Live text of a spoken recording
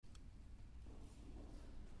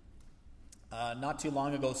Not too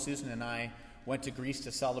long ago, Susan and I went to Greece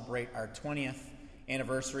to celebrate our 20th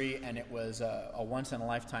anniversary, and it was a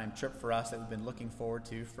once-in-a-lifetime trip for us that we've been looking forward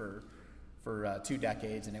to for 2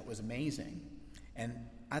 decades, and it was amazing. And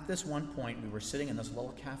at this one point, we were sitting in this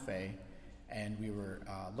little cafe, and we were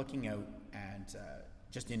looking out and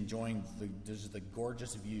just enjoying the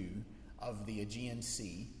gorgeous view of the Aegean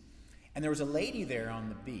Sea. And there was a lady there on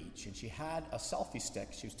the beach, and she had a selfie stick.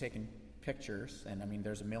 She was taking pictures, and I mean,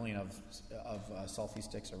 there's a million of selfie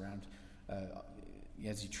sticks around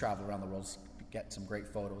as you travel around the world to get some great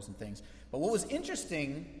photos and things. But what was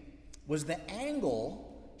interesting was the angle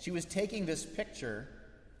she was taking this picture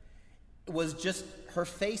was just her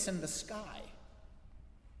face in the sky.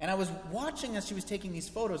 And I was watching as she was taking these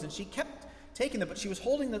photos, and she kept taking them, but she was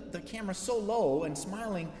holding the camera so low and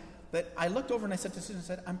smiling that I looked over and I said to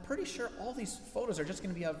Susan, I'm pretty sure all these photos are just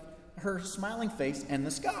going to be of her smiling face and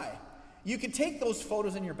the sky. You could take those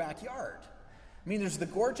photos in your backyard. I mean, there's the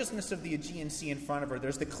gorgeousness of the Aegean Sea in front of her.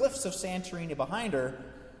 There's the cliffs of Santorini behind her.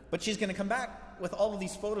 But she's going to come back with all of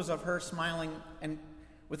these photos of her smiling and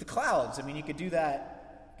with the clouds. I mean, you could do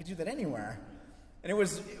that. You could do that anywhere. And it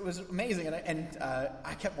was amazing. And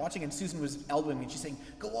I kept watching, and Susan was elbowing me. She's saying,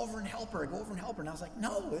 "Go over and help her. Go over and help her." And I was like,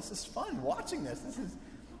 "No, this is fun. Watching this.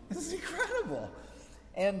 This is incredible."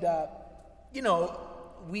 And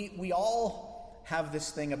we all have this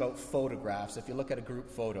thing about photographs. If you look at a group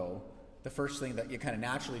photo, the first thing that you kind of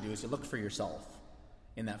naturally do is you look for yourself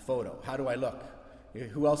in that photo. How do I look?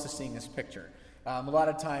 Who else is seeing this picture? A lot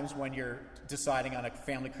of times when you're deciding on a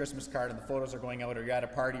family Christmas card and the photos are going out, or you're at a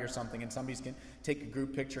party or something and somebody's going to take a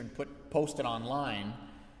group picture and post it online,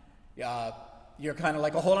 you're kind of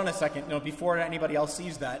like, oh, hold on a second, before anybody else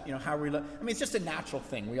sees that, how we look. I mean, it's just a natural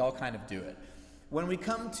thing. We all kind of do it. When we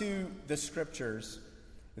come to the Scriptures,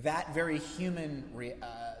 that kind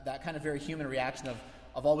of very human reaction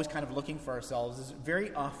of always kind of looking for ourselves is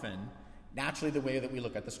very often naturally the way that we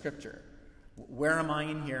look at the Scripture. Where am I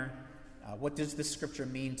in here? What does this Scripture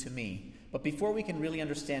mean to me? But before we can really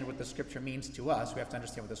understand what the Scripture means to us, we have to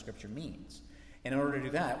understand what the Scripture means. And in order to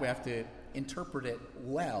do that, we have to interpret it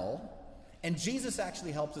well. And Jesus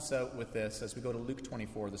actually helps us out with this as we go to Luke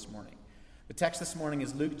 24 this morning. The text this morning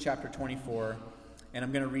is Luke chapter 24, and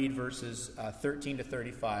I'm going to read verses 13 to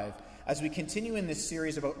 35 as we continue in this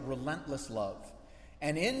series about relentless love.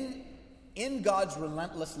 And in God's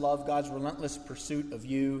relentless love, God's relentless pursuit of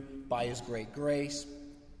you by His great grace,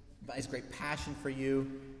 by His great passion for you,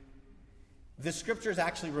 the Scriptures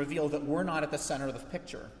actually reveal that we're not at the center of the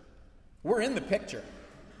picture. We're in the picture,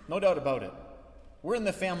 no doubt about it. We're in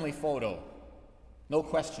the family photo, no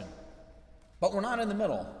question. But we're not in the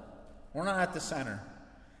middle. We're not at the center.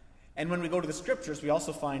 And when we go to the Scriptures, we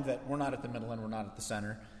also find that we're not at the middle and we're not at the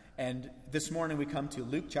center. And this morning we come to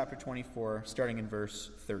Luke chapter 24, starting in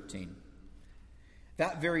verse 13.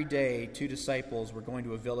 That very day, 2 disciples were going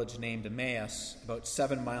to a village named Emmaus, about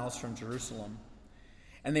 7 miles from Jerusalem.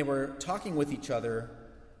 And they were talking with each other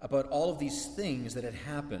about all of these things that had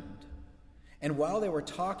happened. And while they were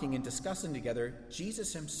talking and discussing together,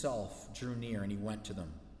 Jesus himself drew near and he went to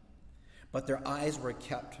them. But their eyes were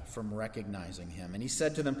kept from recognizing him. And he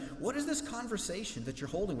said to them, "What is this conversation that you're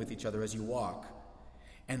holding with each other as you walk?"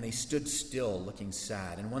 And they stood still, looking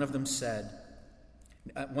sad. And one of them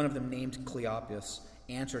named Cleopas,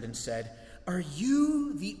 answered and said, "Are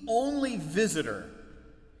you the only visitor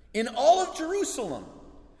in all of Jerusalem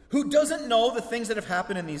who doesn't know the things that have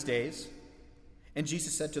happened in these days?" And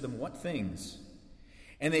Jesus said to them, "What things?"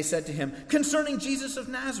 And they said to him, "Concerning Jesus of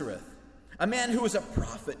Nazareth, a man who was a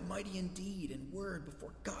prophet, mighty in deed and word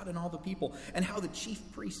before God and all the people, and how the chief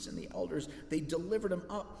priests and the elders, they delivered him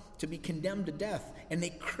up to be condemned to death, and they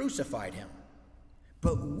crucified him.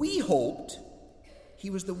 But we hoped he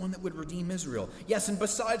was the one that would redeem Israel. Yes, and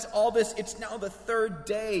besides all this, it's now the 3rd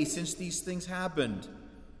day since these things happened.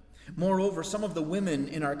 Moreover, some of the women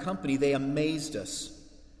in our company, they amazed us.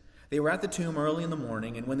 They were at the tomb early in the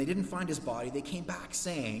morning, and when they didn't find his body, they came back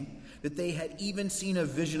saying that they had even seen a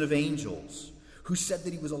vision of angels who said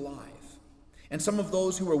that he was alive. And some of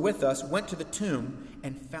those who were with us went to the tomb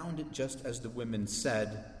and found it just as the women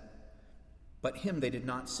said, but him they did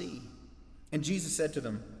not see." And Jesus said to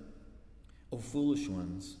them, "O foolish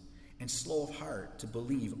ones, and slow of heart to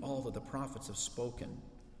believe all that the prophets have spoken.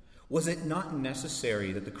 Was it not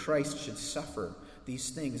necessary that the Christ should suffer these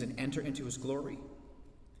things and enter into his glory?"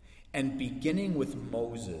 And beginning with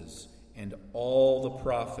Moses and all the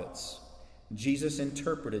prophets, Jesus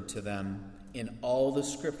interpreted to them in all the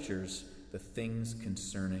Scriptures the things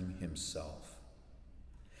concerning himself.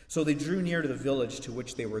 So they drew near to the village to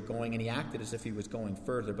which they were going, and he acted as if he was going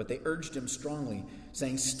further. But they urged him strongly,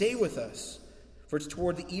 saying, "Stay with us, for it's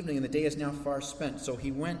toward the evening, and the day is now far spent. So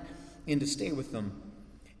he went in to stay with them.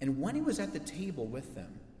 And when he was at the table with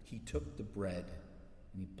them, he took the bread,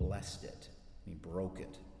 and he blessed it, and he broke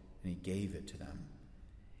it, and he gave it to them.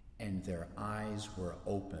 And their eyes were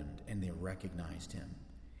opened, and they recognized him.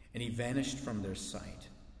 And he vanished from their sight.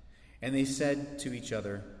 And they said to each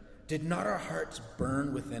other, "Did not our hearts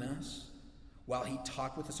burn within us while he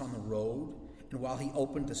talked with us on the road, and while he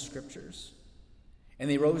opened the Scriptures?" And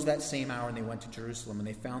they rose that same hour, and they went to Jerusalem, and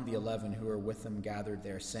they found the 11 who were with them gathered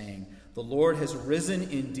there, saying, "The Lord has risen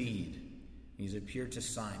indeed. He's appeared to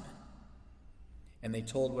Simon." And they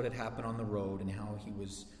told what had happened on the road and how he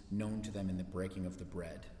was known to them in the breaking of the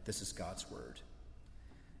bread. This is God's word.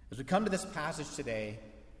 As we come to this passage today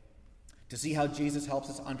to see how Jesus helps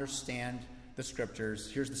us understand the Scriptures,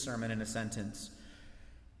 here's the sermon in a sentence.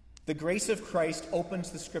 The grace of Christ opens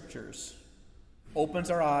the Scriptures, opens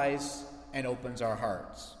our eyes, and opens our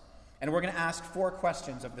hearts. And we're going to ask 4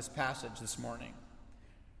 questions of this passage this morning.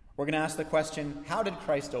 We're going to ask the question, how did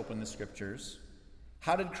Christ open the Scriptures?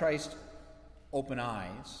 How did Christ open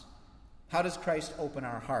eyes? How does Christ open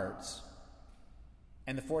our hearts?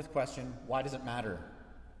 And the 4th question, why does it matter?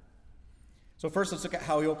 So first, let's look at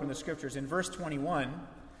how he opened the Scriptures. In verse 21,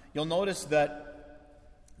 you'll notice that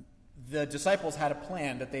the disciples had a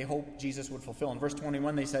plan that they hoped Jesus would fulfill. In verse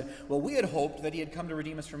 21, they said, well, we had hoped that he had come to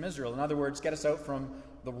redeem us from Israel. In other words, get us out from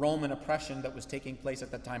the Roman oppression that was taking place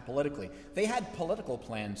at that time politically. They had political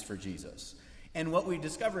plans for Jesus. And what we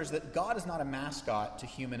discover is that God is not a mascot to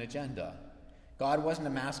human agenda. God wasn't a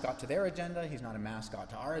mascot to their agenda. He's not a mascot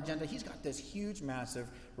to our agenda. He's got this huge, massive,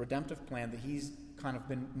 redemptive plan that he's kind of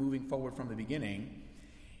been moving forward from the beginning.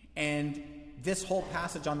 And this whole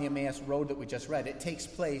passage on the Emmaus Road that we just read, it takes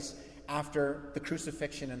place after the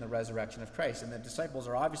crucifixion and the resurrection of Christ. And the disciples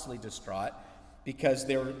are obviously distraught because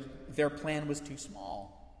their plan was too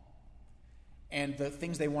small. And the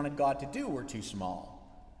things they wanted God to do were too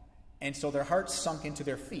small. And so their hearts sunk into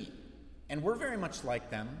their feet. And we're very much like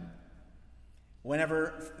them.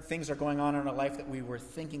 Whenever things are going on in our life that we were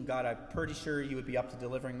thinking, God, I'm pretty sure you would be up to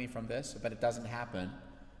delivering me from this, but it doesn't happen,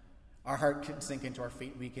 our heart can sink into our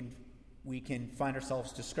feet. We can find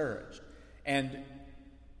ourselves discouraged. And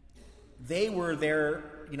they were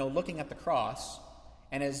there, looking at the cross,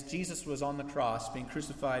 and as Jesus was on the cross, being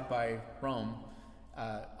crucified by Rome,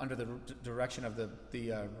 under the direction of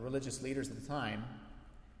the religious leaders at the time,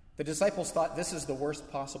 the disciples thought this is the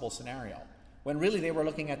worst possible scenario, when really they were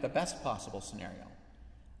looking at the best possible scenario.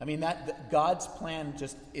 I mean, that God's plan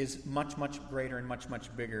just is much, much greater and much,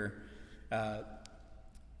 much bigger.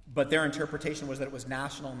 But their interpretation was that it was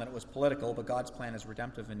national and that it was political, but God's plan is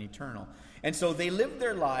redemptive and eternal. And so they lived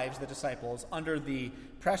their lives, the disciples, under the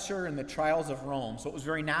pressure and the trials of Rome. So it was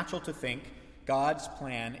very natural to think God's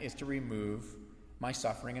plan is to remove my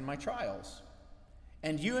suffering and my trials.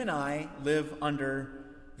 And you and I live under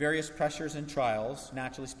various pressures and trials,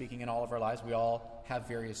 naturally speaking, in all of our lives. We all have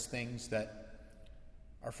various things that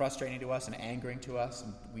are frustrating to us and angering to us,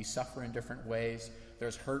 and we suffer in different ways.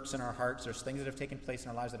 There's hurts in our hearts. There's things that have taken place in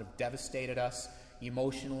our lives that have devastated us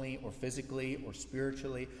emotionally or physically or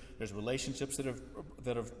spiritually. There's relationships that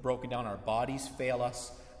have broken down. Our bodies fail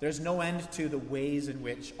us. There's no end to the ways in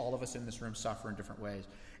which all of us in this room suffer in different ways.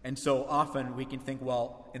 And so often we can think,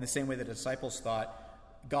 well, in the same way the disciples thought,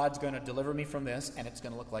 God's going to deliver me from this, and it's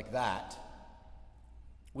going to look like that.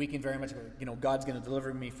 We can very much, God's going to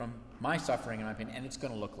deliver me from my suffering, in my opinion, and it's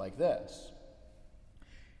going to look like this.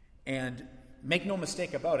 And make no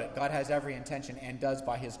mistake about it, God has every intention and does,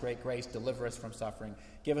 by his great grace, deliver us from suffering,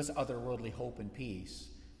 give us otherworldly hope and peace.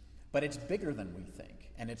 But it's bigger than we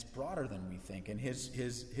think, and it's broader than we think, and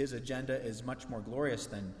his agenda is much more glorious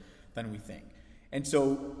than we think. And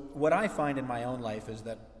so what I find in my own life is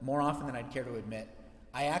that more often than I'd care to admit,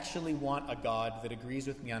 I actually want a God that agrees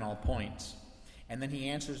with me on all points, and then he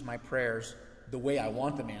answers my prayers the way I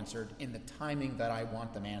want them answered, in the timing that I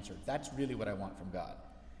want them answered. That's really what I want from God.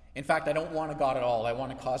 In fact, I don't want a God at all. I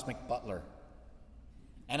want a cosmic butler.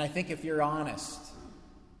 And I think if you're honest,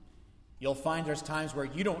 you'll find there's times where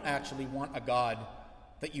you don't actually want a God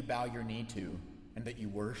that you bow your knee to and that you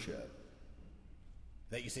worship.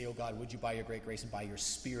 That you say, oh God, would you by your great grace and by your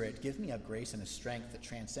Spirit give me a grace and a strength that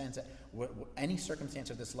transcends any circumstance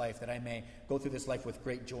of this life, that I may go through this life with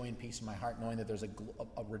great joy and peace in my heart, knowing that there's a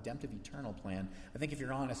redemptive eternal plan. I think if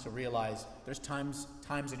you're honest to realize there's times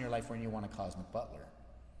in your life when you want a cosmic butler.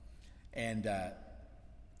 And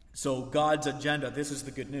so God's agenda, this is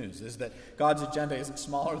the good news, is that God's agenda isn't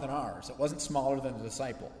smaller than ours. It wasn't smaller than the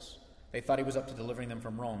disciples. They thought he was up to delivering them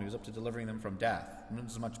from Rome. He was up to delivering them from death. And it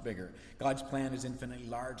was much bigger. God's plan is infinitely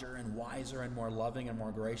larger and wiser and more loving and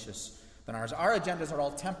more gracious than ours. Our agendas are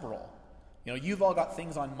all temporal. You know, you've all got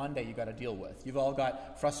things on Monday you got to deal with. You've all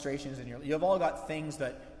got frustrations in your. You've all got things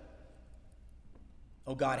that,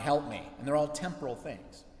 oh God, help me, and they're all temporal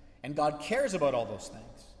things. And God cares about all those things.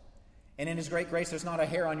 And in His great grace, there's not a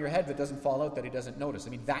hair on your head that doesn't fall out that He doesn't notice. I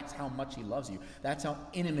mean, that's how much He loves you. That's how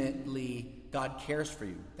intimately God cares for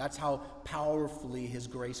you. That's how powerfully His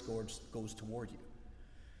grace goes toward you.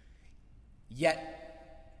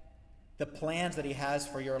 Yet, the plans that He has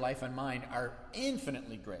for your life and mine are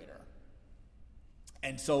infinitely greater.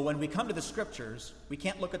 And so when we come to the Scriptures, we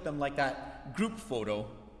can't look at them like that group photo,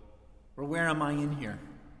 or where am I in here?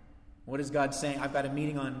 What is God saying? I've got a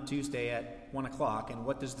meeting on Tuesday at 1 o'clock, and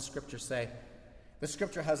what does the Scripture say? The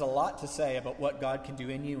Scripture has a lot to say about what God can do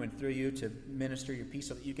in you and through you to minister your peace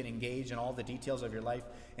so that you can engage in all the details of your life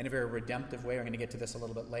in a very redemptive way. We're going to get to this a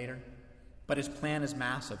little bit later. But His plan is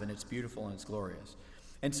massive, and it's beautiful, and it's glorious.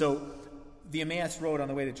 And so the Emmaus Road on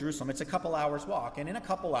the way to Jerusalem, it's a couple hours walk, and in a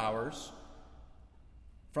couple hours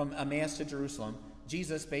from Emmaus to Jerusalem,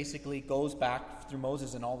 Jesus basically goes back through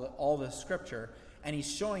Moses and all the Scripture, and He's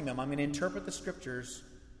showing them, I'm going to interpret the Scriptures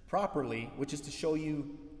properly, which is to show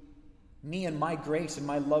you me and my grace and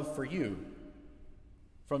my love for you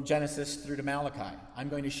from Genesis through to Malachi. I'm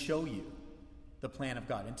going to show you the plan of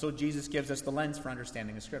God. And so Jesus gives us the lens for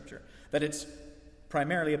understanding the Scripture, that it's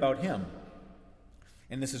primarily about Him.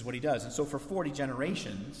 And this is what He does. And so for 40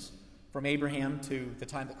 generations, from Abraham to the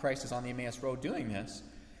time that Christ is on the Emmaus Road doing this,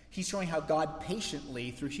 He's showing how God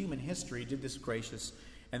patiently, through human history, did this gracious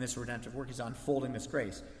and this redemptive work. He's unfolding this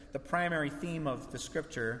grace. The primary theme of the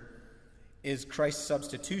Scripture is Christ's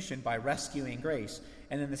substitution by rescuing grace.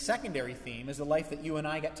 And then the secondary theme is the life that you and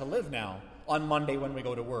I get to live now on Monday when we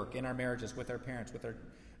go to work, in our marriages, with our parents,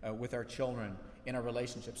 with our children, in our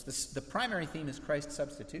relationships. The primary theme is Christ's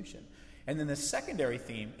substitution. And then the secondary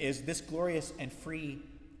theme is this glorious and free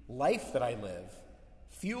life that I live,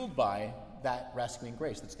 fueled by that rescuing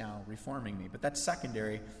grace that's now reforming me. But that's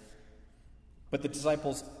secondary. But the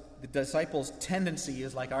disciples' tendency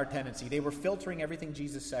is like our tendency. They were filtering everything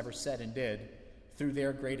Jesus ever said and did through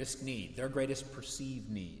their greatest need, their greatest perceived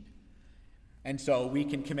need. And so we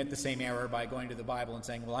can commit the same error by going to the Bible and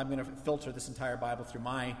saying, well, I'm going to filter this entire Bible through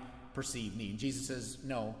my perceived need. Jesus says,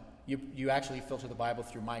 no, you actually filter the Bible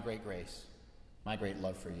through my great grace, my great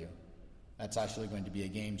love for you. That's actually going to be a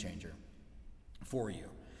game changer for you.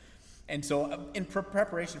 And so in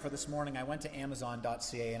preparation for this morning, I went to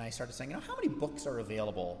Amazon.ca and I started saying, how many books are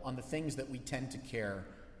available on the things that we tend to care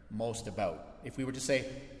most about? If we were to say,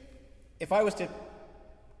 if I was to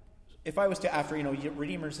after,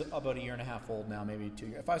 Redeemer's about 1.5 years old now, maybe 2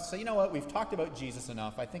 years. If I was to say, you know what, we've talked about Jesus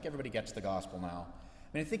enough. I think everybody gets the gospel now.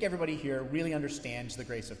 I think everybody here really understands the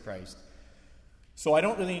grace of Christ. So I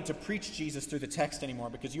don't really need to preach Jesus through the text anymore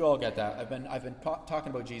because you all get that. I've been talking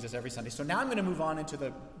about Jesus every Sunday. So now I'm going to move on into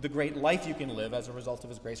the great life you can live as a result of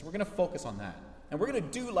His grace. We're going to focus on that. And we're going to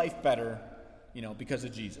do life better, because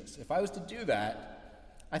of Jesus. If I was to do that,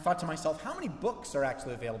 I thought to myself, how many books are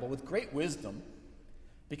actually available with great wisdom?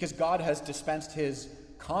 Because God has dispensed His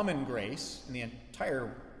common grace in the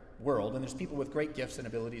entire world, and there's people with great gifts and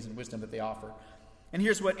abilities and wisdom that they offer. And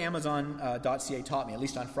here's what Amazon.ca taught me, at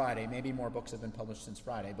least on Friday. Maybe more books have been published since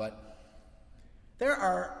Friday. But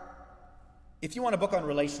if you want a book on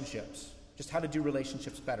relationships, just how to do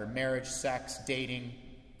relationships better, marriage, sex, dating, you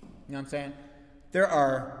know what I'm saying? There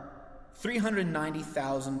are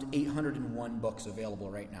 390,801 books available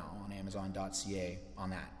right now on Amazon.ca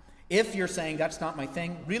on that. If you're saying that's not my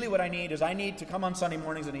thing, really what I need to come on Sunday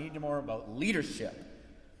mornings and I need to know more about leadership.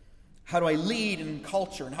 How do I lead in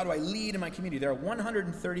culture, and how do I lead in my community? There are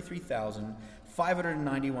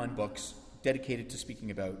 133,591 books dedicated to speaking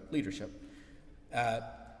about leadership. But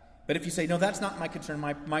if you say, no, that's not my concern.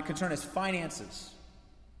 My concern is finances.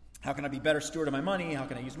 How can I be better steward of my money? How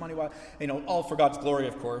can I use money well? All for God's glory,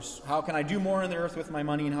 of course. How can I do more on the earth with my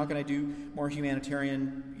money? And how can I do more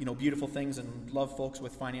humanitarian, beautiful things and love folks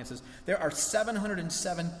with finances? There are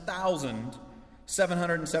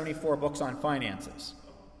 707,774 books on finances,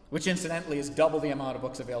 which incidentally is double the amount of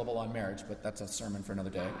books available on marriage, but that's a sermon for another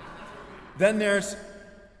day. Then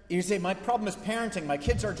you say, my problem is parenting. My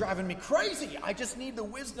kids are driving me crazy. I just need the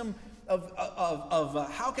wisdom of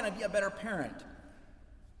how can I be a better parent?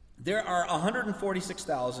 There are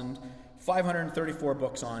 146,534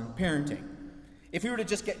 books on parenting. If we were to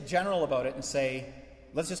just get general about it and say,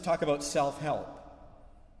 let's just talk about self-help,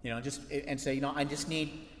 and say,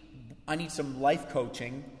 I need some life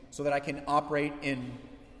coaching so that I can operate in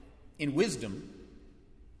wisdom.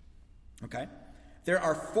 Okay, there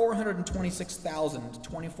are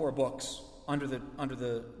 426,024 books under the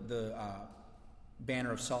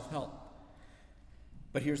banner of self-help.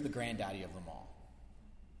 But here's the granddaddy of them all: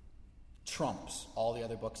 trumps all the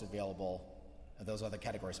other books available in those other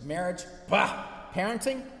categories. Marriage, bah!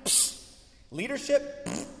 Parenting, psst! Leadership,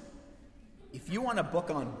 psst! If you want a book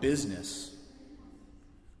on business,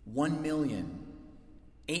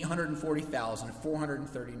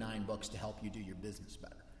 1,840,439 books to help you do your business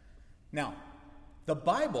better. Now, the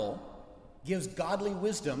Bible gives godly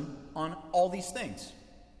wisdom on all these things.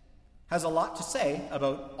 Has a lot to say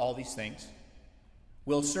about all these things.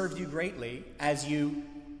 Will serve you greatly as you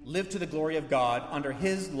live to the glory of God under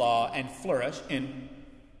His law and flourish in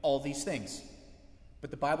all these things. But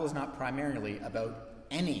the Bible is not primarily about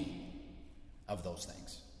any of those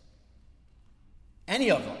things. Any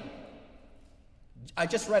of them. I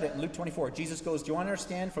just read it in Luke 24. Jesus goes, do you want to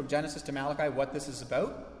understand from Genesis to Malachi what this is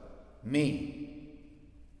about? Me.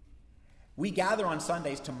 We gather on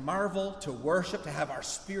Sundays to marvel, to worship, to have our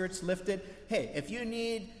spirits lifted. Hey, if you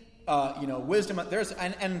need, wisdom,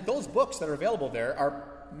 and those books that are available there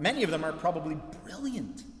many of them are probably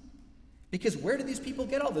brilliant. Because where do these people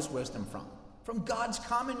get all this wisdom from? From God's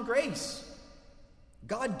common grace.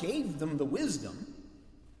 God gave them the wisdom.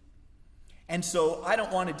 And so I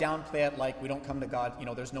don't want to downplay it like we don't come to God,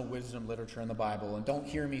 there's no wisdom literature in the Bible. And don't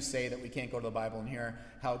hear me say that we can't go to the Bible and hear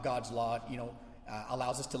how God's law,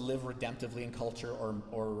 allows us to live redemptively in culture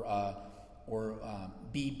or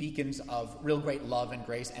be beacons of real great love and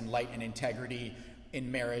grace and light and integrity in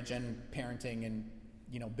marriage and parenting and,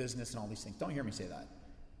 business and all these things. Don't hear me say that.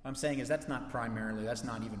 What I'm saying is that's not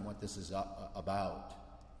even what this is about.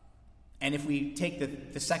 And if we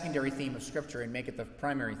take the secondary theme of Scripture and make it the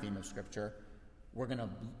primary theme of Scripture, we're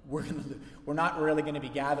not really going to be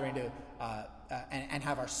gathering to and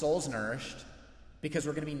have our souls nourished, because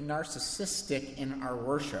we're going to be narcissistic in our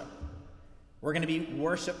worship. We're going to be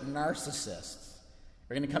worship narcissists.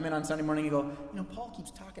 We're going to come in on Sunday morning and go, Paul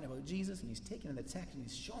keeps talking about Jesus, and he's taking in the text, and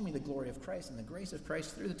he's showing me the glory of Christ and the grace of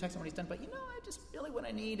Christ through the text and what he's done. But what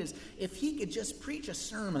I need is if he could just preach a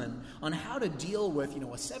sermon on how to deal with, a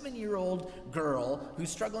 7-year-old girl who's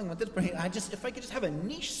struggling with this. If I could just have a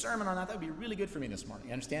niche sermon on that would be really good for me this morning.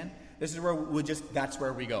 You understand? This is where that's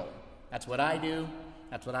where we go. That's what I do.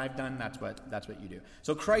 That's what I've done. That's what you do.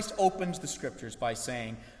 So Christ opens the Scriptures by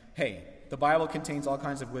saying, hey, the Bible contains all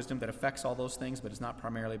kinds of wisdom that affects all those things, but it's not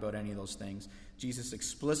primarily about any of those things. Jesus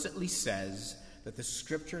explicitly says that the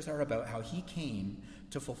Scriptures are about how he came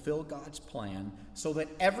to fulfill God's plan so that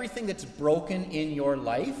everything that's broken in your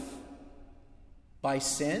life by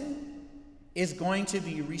sin is going to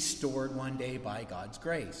be restored one day by God's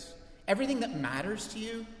grace. Everything that matters to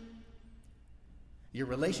you, your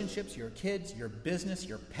relationships, your kids, your business,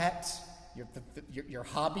 your pets, your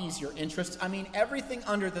hobbies, your interests. Everything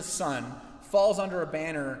under the sun falls under a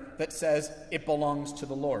banner that says it belongs to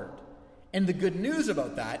the Lord. And the good news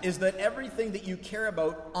about that is that everything that you care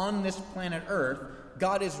about on this planet Earth,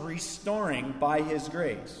 God is restoring by his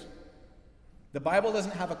grace. The Bible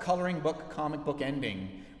doesn't have a coloring book, comic book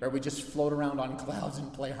ending where we just float around on clouds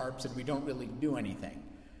and play harps and we don't really do anything.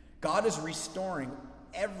 God is restoring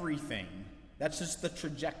everything. That's just the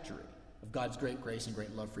trajectory of God's great grace and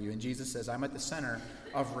great love for you. And Jesus says, I'm at the center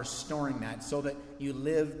of restoring that so that you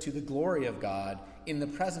live to the glory of God, in the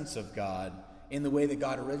presence of God, in the way that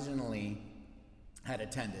God originally had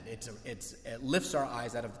intended. It lifts our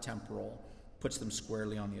eyes out of the temporal, puts them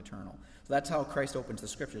squarely on the eternal. So that's how Christ opens the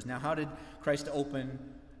Scriptures. Now, how did Christ open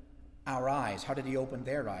our eyes? How did he open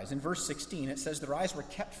their eyes? In verse 16, it says their eyes were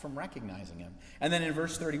kept from recognizing him. And then in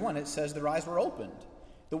verse 31, it says their eyes were opened.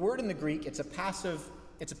 The word in the Greek, it's a passive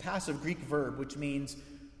Greek verb, which means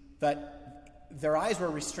that their eyes were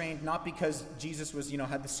restrained not because Jesus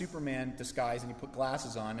had the Superman disguise and he put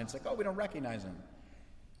glasses on, and it's like, oh, we don't recognize him.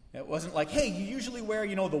 It wasn't like, hey, you usually wear,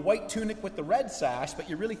 the white tunic with the red sash, but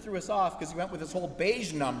you really threw us off because you went with this whole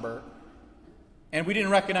beige number, and we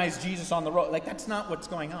didn't recognize Jesus on the road. Like, that's not what's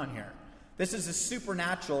going on here. This is a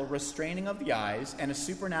supernatural restraining of the eyes and a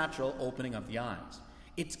supernatural opening of the eyes.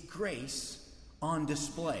 It's grace on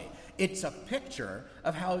display. It's a picture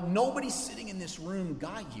of how nobody sitting in this room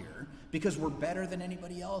got here because we're better than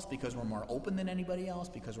anybody else, because we're more open than anybody else,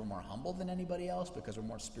 because we're more humble than anybody else, because we're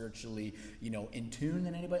more spiritually, in tune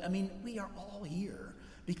than anybody. We are all here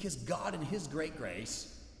because God in his great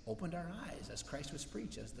grace opened our eyes as Christ was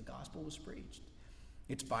preached, as the gospel was preached.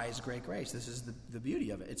 It's by his great grace. This is the beauty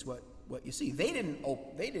of it. It's what you see. They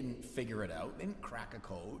didn't figure it out. They didn't crack a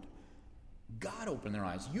code. God opened their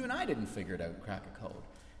eyes. You and I didn't figure it out and crack a code.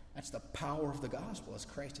 That's the power of the gospel as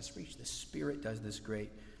Christ has preached. The Spirit does this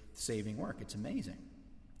great saving work. It's amazing.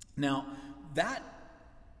 Now, that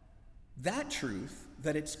truth,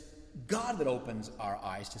 that it's God that opens our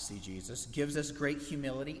eyes to see Jesus, gives us great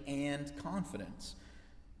humility and confidence.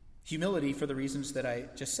 Humility for the reasons that I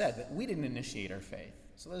just said, that we didn't initiate our faith.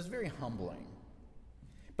 So that was very humbling.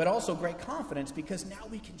 But also great confidence, because now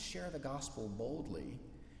we can share the gospel boldly,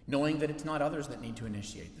 knowing that it's not others that need to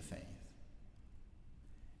initiate the faith.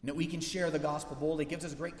 That we can share the gospel boldly gives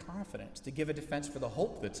us great confidence to give a defense for the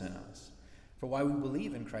hope that's in us, for why we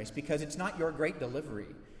believe in Christ, because it's not your great delivery.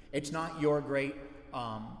 It's not your great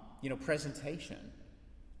presentation.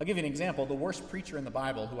 I'll give you an example. The worst preacher in the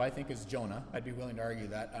Bible, who I think is Jonah, I'd be willing to argue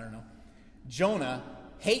that, I don't know. Jonah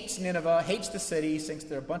hates Nineveh, hates the city, thinks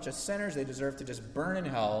they're a bunch of sinners, they deserve to just burn in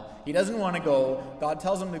hell. He doesn't want to go. God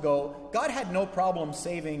tells him to go. God had no problem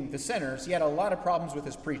saving the sinners. He had a lot of problems with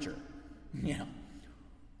his preacher.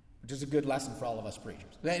 Which is a good lesson for all of us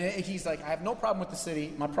preachers. He's like, I have no problem with the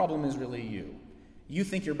city. My problem is really you. You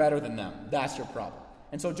think you're better than them. That's your problem.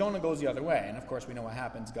 And so Jonah goes the other way. And of course, we know what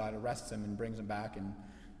happens. God arrests him and brings him back,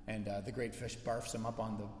 and the great fish barfs him up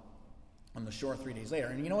on the shore 3 days later.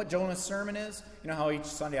 And you know what Jonah's sermon is? You know how each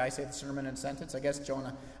Sunday I say the sermon in a sentence? I guess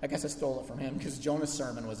I stole it from him, because Jonah's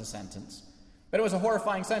sermon was a sentence. But it was a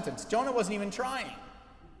horrifying sentence. Jonah wasn't even trying.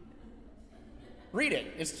 Read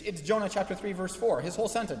it. It's Jonah chapter 3, verse 4. His whole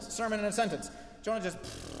sentence. Sermon in a sentence. Jonah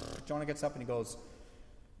gets up and he goes,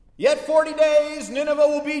 "Yet 40 days, Nineveh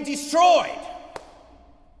will be destroyed."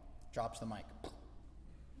 Drops the mic.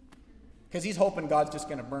 Because he's hoping God's just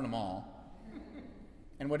going to burn them all.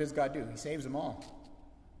 And what does God do? He saves them all.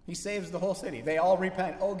 He saves the whole city. They all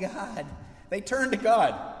repent. Oh, God. They turn to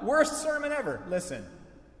God. Worst sermon ever. Listen.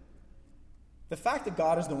 The fact that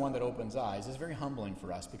God is the one that opens eyes is very humbling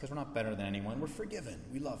for us, because we're not better than anyone. We're forgiven.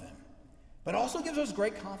 We love him. But it also gives us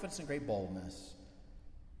great confidence and great boldness.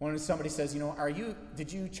 When somebody says,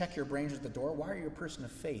 did you check your brains at the door? Why are you a person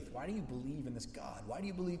of faith? Why do you believe in this God? Why do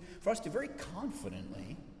you believe? For us to very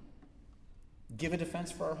confidently give a defense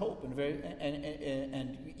for our hope.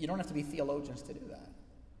 And you don't have to be theologians to do that.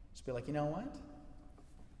 Just be like, you know what?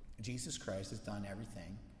 Jesus Christ has done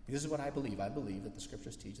everything. This is what I believe. I believe that the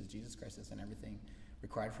Scriptures teach that Jesus Christ has done everything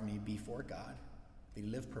required for me before God. That he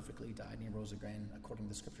lived perfectly, he died, and he rose again according to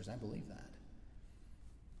the Scriptures. I believe that.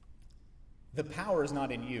 The power is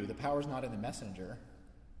not in you. The power is not in the messenger.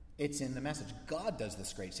 It's in the message. God does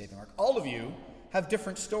this great saving work. All of you have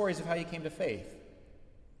different stories of how you came to faith.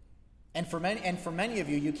 And for many of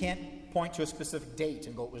you, you can't point to a specific date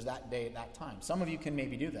and go, it was that day at that time. Some of you can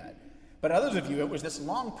maybe do that. But others of you, it was this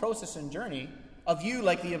long process and journey of you,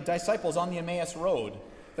 like the disciples on the Emmaus Road.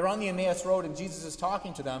 They're on the Emmaus Road, and Jesus is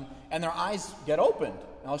talking to them, and their eyes get opened.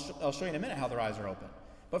 And I'll show you in a minute how their eyes are open.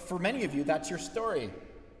 But for many of you, that's your story.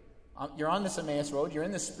 You're on this Emmaus Road. You're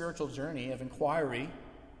in this spiritual journey of inquiry,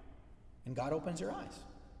 and God opens your eyes.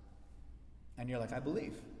 And you're like, I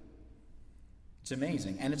believe. It's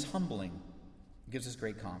amazing, and it's humbling. It gives us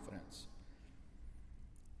great confidence.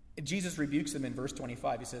 Jesus rebukes them in verse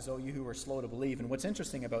 25. He says, "Oh, you who are slow to believe." And what's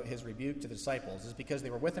interesting about his rebuke to the disciples is because they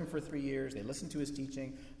were with him for 3 years, they listened to his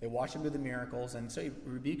teaching, they watched him do the miracles, and so he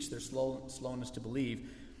rebukes their slowness to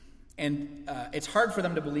believe. And it's hard for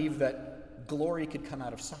them to believe that glory could come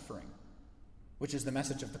out of suffering, which is the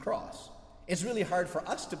message of the cross. It's really hard for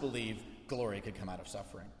us to believe glory could come out of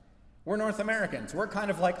suffering. We're North Americans. We're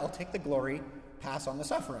kind of like, I'll take the glory, pass on the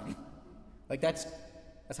suffering. Like that's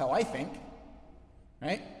how I think.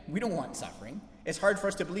 Right? We don't want suffering. It's hard for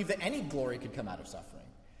us to believe that any glory could come out of suffering.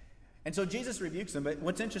 And so Jesus rebukes them. But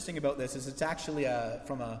what's interesting about this is it's actually,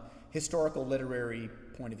 from a historical literary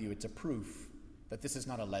point of view, it's a proof that this is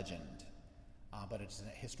not a legend, but it's a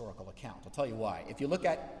historical account. I'll tell you why. If you look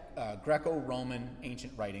at Greco-Roman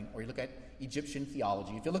ancient writing, or you look at Egyptian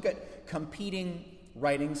theology, if you look at competing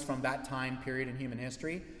writings from that time period in human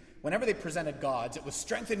history, whenever they presented gods, it was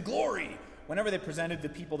strength and glory. Whenever they presented the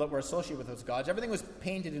people that were associated with those gods, everything was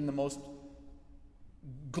painted in the most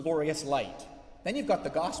glorious light. Then you've got the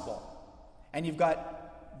gospel, and you've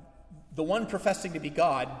got the one professing to be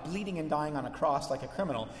God bleeding and dying on a cross like a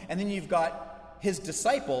criminal, and then you've got his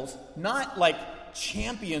disciples, not like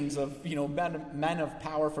champions of men of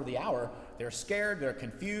power for the hour. They're scared, they're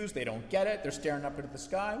confused, they don't get it, they're staring up into the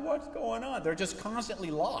sky. What's going on? They're just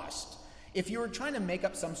constantly lost. If you were trying to make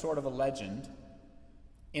up some sort of a legend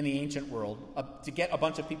in the ancient world, to get a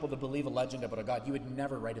bunch of people to believe a legend about a god, you would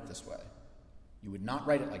never write it this way. You would not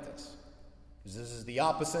write it like this. Because this is the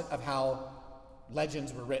opposite of how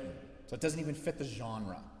legends were written. So it doesn't even fit the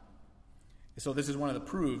genre. So this is one of the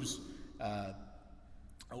proofs that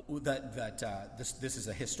this is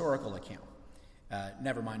a historical account.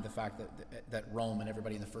 Never mind the fact that Rome and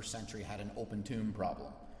everybody in the first century had an open tomb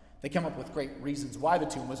problem. They come up with great reasons why the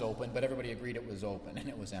tomb was open, but everybody agreed it was open and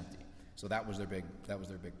it was empty. So that was their big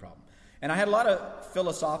problem. And I had a lot of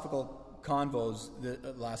philosophical convos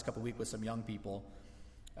the last couple of weeks with some young people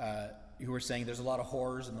who were saying there's a lot of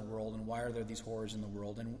horrors in the world, and why are there these horrors in the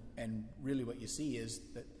world? And really what you see is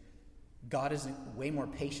that God is way more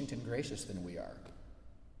patient and gracious than we are.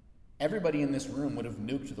 Everybody in this room would have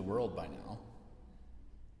nuked the world by now.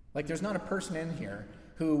 Like, there's not a person in here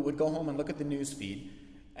who would go home and look at the news feed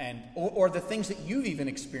or the things that you've even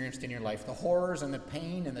experienced in your life, the horrors and the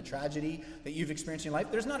pain and the tragedy that you've experienced in your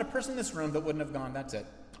life. There's not a person in this room that wouldn't have gone, that's it,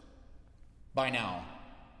 by now.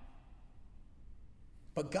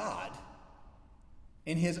 But God,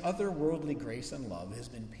 in his otherworldly grace and love, has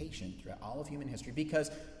been patient throughout all of human history, because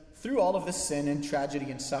through all of this sin and tragedy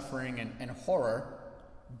and suffering and horror,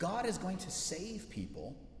 God is going to save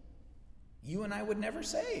people you and I would never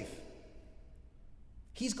save.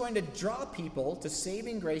 He's going to draw people to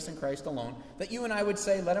saving grace in Christ alone that you and I would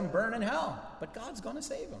say, let them burn in hell. But God's going to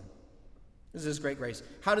save them. This is his great grace.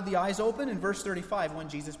 How did the eyes open? In verse 35, when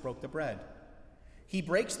Jesus broke the bread. He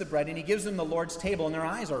breaks the bread and he gives them the Lord's table, and their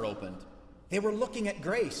eyes are opened. They were looking at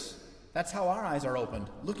grace. That's how our eyes are opened,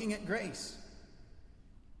 looking at grace.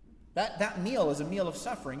 That meal is a meal of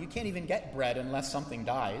suffering. You can't even get bread unless something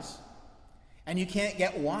dies. And you can't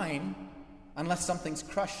get wine unless something's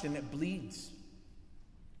crushed and it bleeds.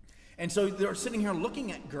 And so they're sitting here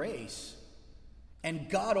looking at grace, and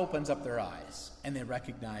God opens up their eyes, and they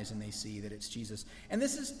recognize and they see that it's Jesus. And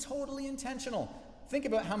this is totally intentional. Think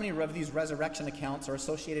about how many of these resurrection accounts are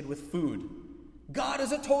associated with food. God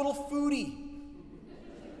is a total foodie.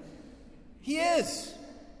 He is.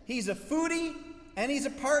 He's a foodie, and he's a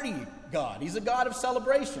party God. He's a God of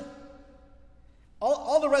celebration.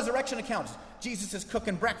 All the resurrection accounts, Jesus is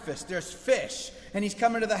cooking breakfast, there's fish, and he's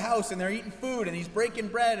coming to the house, and they're eating food, and he's breaking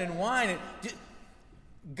bread and wine. And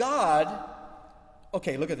God,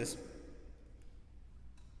 okay, look at this.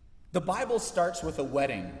 The Bible starts with a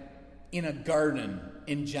wedding in a garden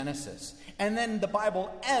in Genesis, and then the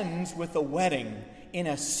Bible ends with a wedding in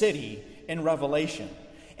a city in Revelation.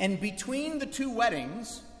 And between the two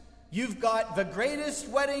weddings, you've got the greatest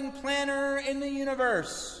wedding planner in the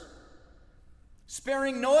universe,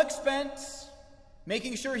 sparing no expense,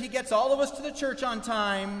 making sure he gets all of us to the church on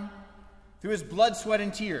time through his blood, sweat,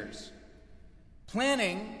 and tears,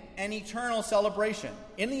 planning an eternal celebration.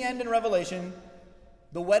 In the end, in Revelation,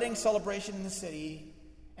 the wedding celebration in the city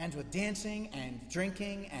ends with dancing and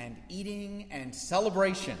drinking and eating and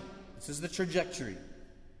celebration. This is the trajectory.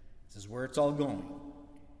 This is where it's all going.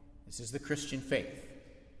 This is the Christian faith.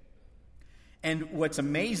 And what's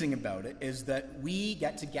amazing about it is that we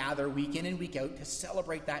get to gather week in and week out to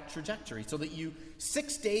celebrate that trajectory, so that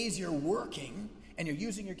 6 days you're working and you're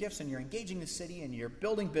using your gifts and you're engaging the city and you're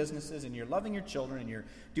building businesses and you're loving your children and you're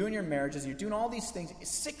doing your marriages and you're doing all these things.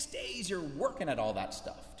 6 days you're working at all that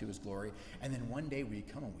stuff to his glory. And then one day we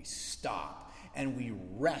come and we stop and we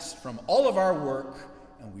rest from all of our work,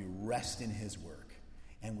 and we rest in his work,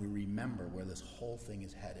 and we remember where this whole thing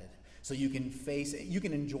is headed. So you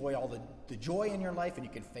can enjoy all the joy in your life, and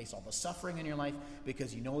you can face all the suffering in your life,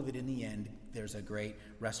 because you know that in the end, there's a great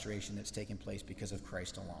restoration that's taken place because of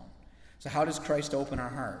Christ alone. So how does Christ open our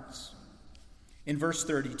hearts? In verse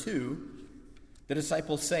 32, the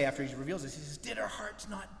disciples say, after he reveals this, he says, did our hearts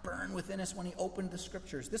not burn within us when he opened the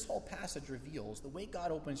scriptures? This whole passage reveals the way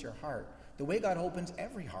God opens your heart, the way God opens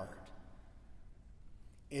every heart,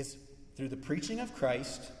 is through the preaching of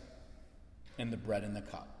Christ and the bread and the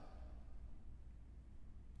cup.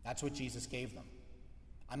 That's what Jesus gave them.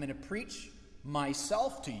 I'm going to preach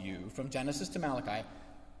myself to you from Genesis to Malachi.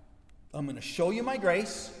 I'm going to show you my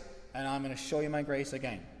grace, and I'm going to show you my grace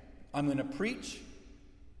again. I'm going to preach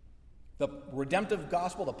the redemptive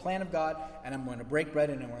gospel, the plan of God, and I'm going to break bread,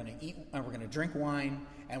 and we're going to eat, and we're going to drink wine,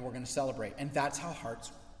 and we're going to celebrate. And that's how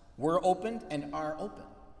hearts were opened and are open.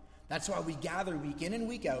 That's why we gather week in and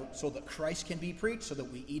week out, so that Christ can be preached, so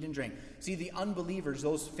that we eat and drink. See, the unbelievers,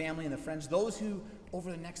 those family and the friends, those who over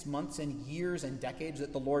the next months and years and decades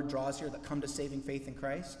that the Lord draws here, that come to saving faith in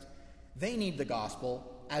Christ, they need the gospel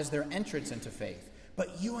as their entrance into faith.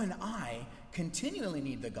 But you and I continually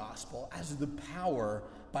need the gospel as the power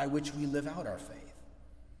by which we live out our faith.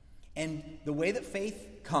 And the way that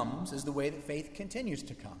faith comes is the way that faith continues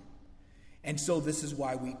to come. And so this is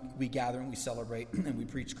why we gather and we celebrate and we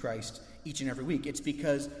preach Christ each and every week. It's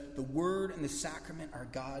because the word and the sacrament are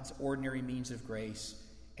God's ordinary means of grace.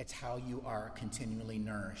 It's how you are continually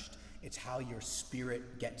nourished. It's how your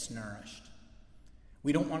spirit gets nourished.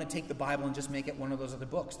 We don't want to take the Bible and just make it one of those other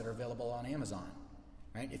books that are available on Amazon.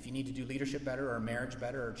 Right? If you need to do leadership better, or marriage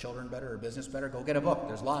better, or children better, or business better, go get a book.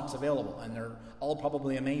 There's lots available, and they're all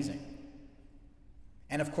probably amazing.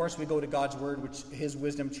 And of course, we go to God's word, which his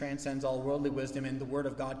wisdom transcends all worldly wisdom, and the word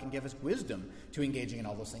of God can give us wisdom to engaging in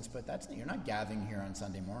all those things. But you're not gathering here on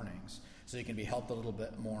Sunday mornings so you can be helped a little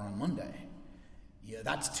bit more on Monday. Yeah,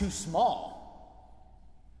 that's too small.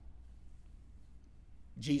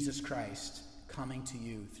 Jesus Christ coming to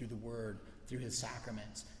you through the word, through his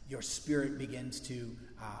sacraments, your spirit begins to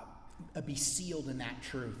be sealed in that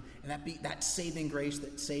truth. And that saving grace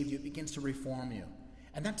that saved you, it begins to reform you.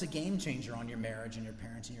 And that's a game changer on your marriage and your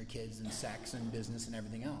parents and your kids and sex and business and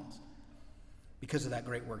everything else, because of that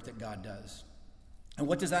great work that God does. And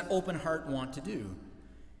what does that open heart want to do?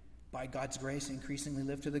 By God's grace, increasingly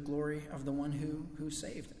live to the glory of the one who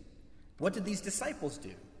saved it. What did these disciples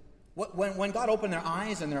do? When God opened their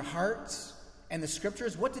eyes and their hearts and the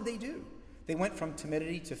scriptures, what did they do? They went from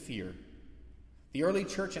timidity to fear. The early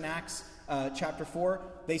church in Acts chapter 4,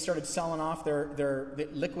 they started selling off their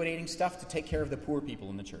liquidating stuff to take care of the poor people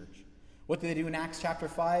in the church. What did they do in Acts chapter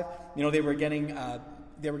 5? They were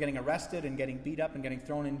getting arrested and getting beat up and getting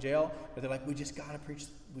thrown in jail. But they're like, we just got to preach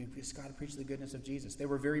the goodness of Jesus. They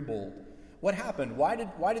were very bold. What happened? Why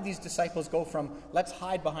did these disciples go from let's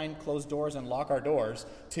hide behind closed doors and lock our doors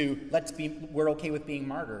to we're okay with being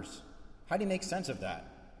martyrs? How do you make sense of that?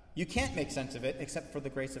 You can't make sense of it except for the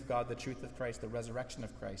grace of God, the truth of Christ, the resurrection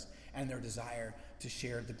of Christ, and their desire to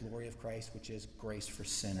share the glory of Christ, which is grace for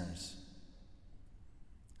sinners.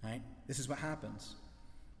 Right? This is what happens.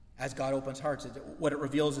 As God opens hearts, what it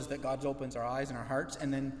reveals is that God opens our eyes and our hearts,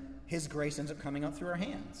 and then his grace ends up coming out through our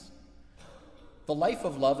hands. The life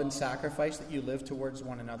of love and sacrifice that you live towards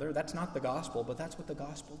one another, that's not the gospel, but that's what the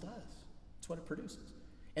gospel does. That's what it produces.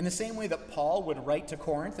 In the same way that Paul would write to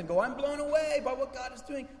Corinth and go, I'm blown away by what God is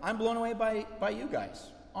doing. I'm blown away by you guys,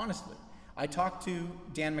 honestly. I talk to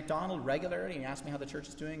Dan McDonald regularly, and he asks me how the church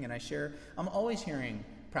is doing, and I'm always hearing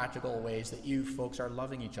practical ways that you folks are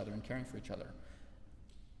loving each other and caring for each other.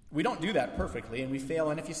 We don't do that perfectly, and we fail,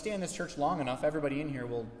 and if you stay in this church long enough, everybody in here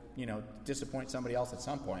will, disappoint somebody else at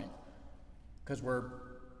some point, because we're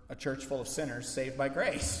a church full of sinners saved by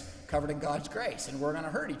grace, covered in God's grace, and we're going to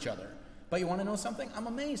hurt each other. But you want to know something? I'm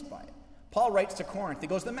amazed by it. Paul writes to Corinth. He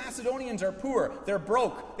goes, the Macedonians are poor. They're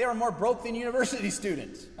broke. They are more broke than university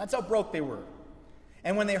students. That's how broke they were.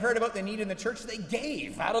 And when they heard about the need in the church, they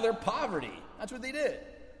gave out of their poverty. That's what they did.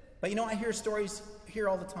 But I hear stories here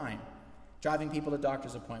all the time. Driving people to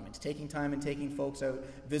doctor's appointments, taking time and taking folks out,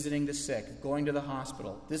 visiting the sick, going to the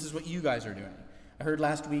hospital. This is what you guys are doing. I heard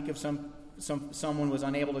last week of someone was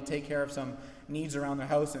unable to take care of some needs around their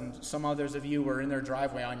house, and some others of you were in their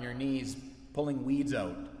driveway on your knees pulling weeds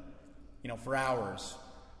out, for hours.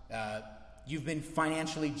 You've been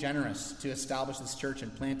financially generous to establish this church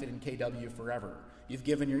and plant it in KW forever. You've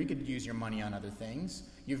given you could use your money on other things.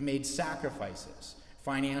 You've made sacrifices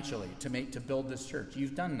financially to build this church.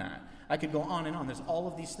 You've done that. I could go on and on. There's all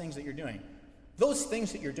of these things that you're doing. Those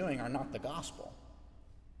things that you're doing are not the gospel.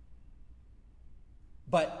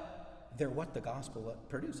 But they're what the gospel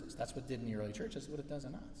produces. That's what it did in the early church. That's what it does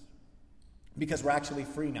in us. Because we're actually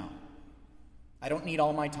free now. I don't need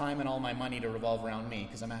all my time and all my money to revolve around me,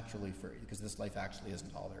 because I'm actually free. Because this life actually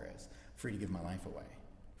isn't all there is. Free to give my life away.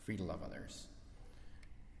 Free to love others.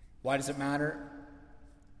 Why does it matter?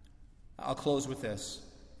 I'll close with this.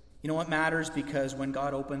 You know what matters? Because when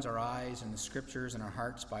God opens our eyes and the scriptures and our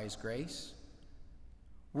hearts by his grace,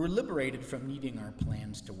 we're liberated from needing our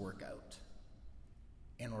plans to work out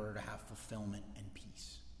in order to have fulfillment and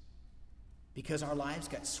peace. Because our lives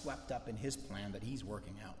get swept up in his plan that he's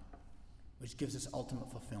working out, which gives us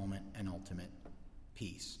ultimate fulfillment and ultimate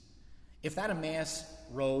peace. If that Emmaus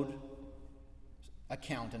Road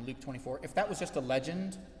account in Luke 24, if that was just a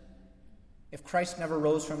legend, if Christ never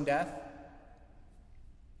rose from death,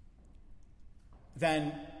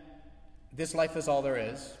 then this life is all there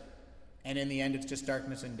is, and in the end it's just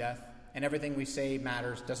darkness and death, and everything we say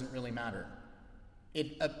doesn't really matter.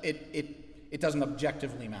 It doesn't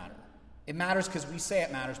objectively matter. It matters because we say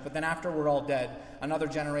it matters, but then after we're all dead, another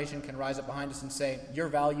generation can rise up behind us and say, your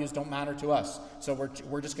values don't matter to us, so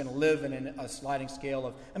we're just going to live in a sliding scale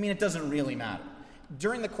of, it doesn't really matter.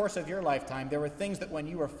 During the course of your lifetime, there were things that when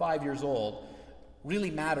you were 5 years old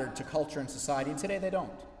really mattered to culture and society, and today they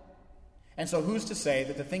don't. And so who's to say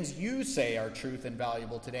that the things you say are truth and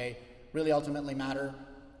valuable today really ultimately matter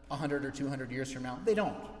 100 or 200 years from now? They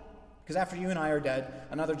don't. Because after you and I are dead,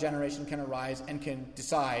 another generation can arise and can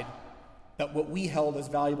decide that what we held as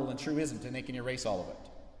valuable and true isn't, and they can erase all of it,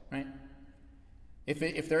 right?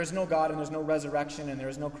 If there is no God and there's no resurrection and there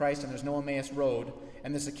is no Christ and there's no Emmaus Road,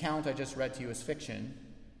 and this account I just read to you is fiction,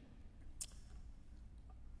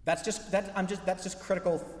 that's just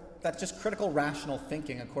critical rational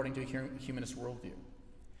thinking according to a humanist worldview.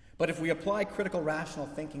 But if we apply critical rational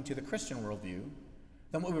thinking to the Christian worldview,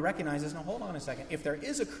 then what we recognize is, no, hold on a second. If there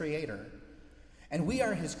is a creator, and we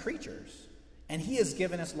are his creatures, and he has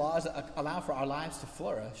given us laws that allow for our lives to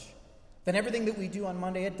flourish, then everything that we do on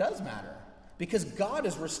Monday, it does matter. Because God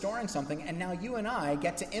is restoring something, and now you and I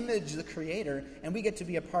get to image the Creator, and we get to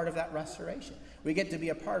be a part of that restoration. We get to be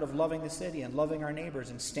a part of loving the city and loving our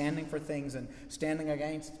neighbors and standing for things and standing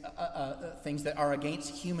against things that are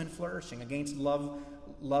against human flourishing, against love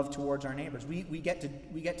towards our neighbors. We get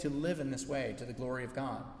to live in this way to the glory of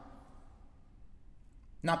God.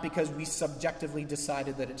 Not because we subjectively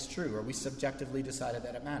decided that it's true, or we subjectively decided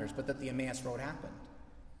that it matters, but that the Emmaus Road happened.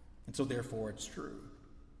 And so therefore it's true.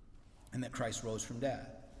 And that Christ rose from death.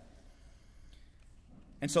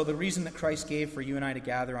 And so the reason that Christ gave for you and I to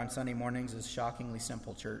gather on Sunday mornings is shockingly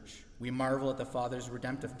simple, church. We marvel at the Father's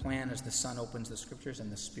redemptive plan as the Son opens the Scriptures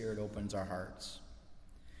and the Spirit opens our hearts.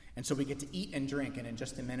 And so we get to eat and drink, and in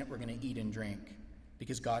just a minute we're going to eat and drink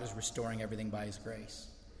because God is restoring everything by his grace.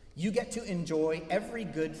 You get to enjoy every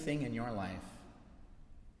good thing in your life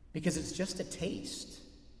because it's just a taste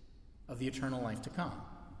of the eternal life to come.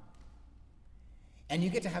 And you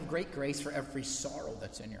get to have great grace for every sorrow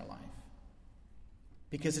that's in your life.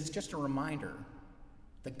 Because it's just a reminder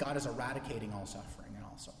that God is eradicating all suffering and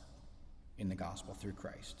all sorrow in the gospel through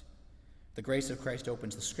Christ. The grace of Christ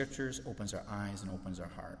opens the Scriptures, opens our eyes, and opens our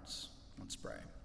hearts. Let's pray.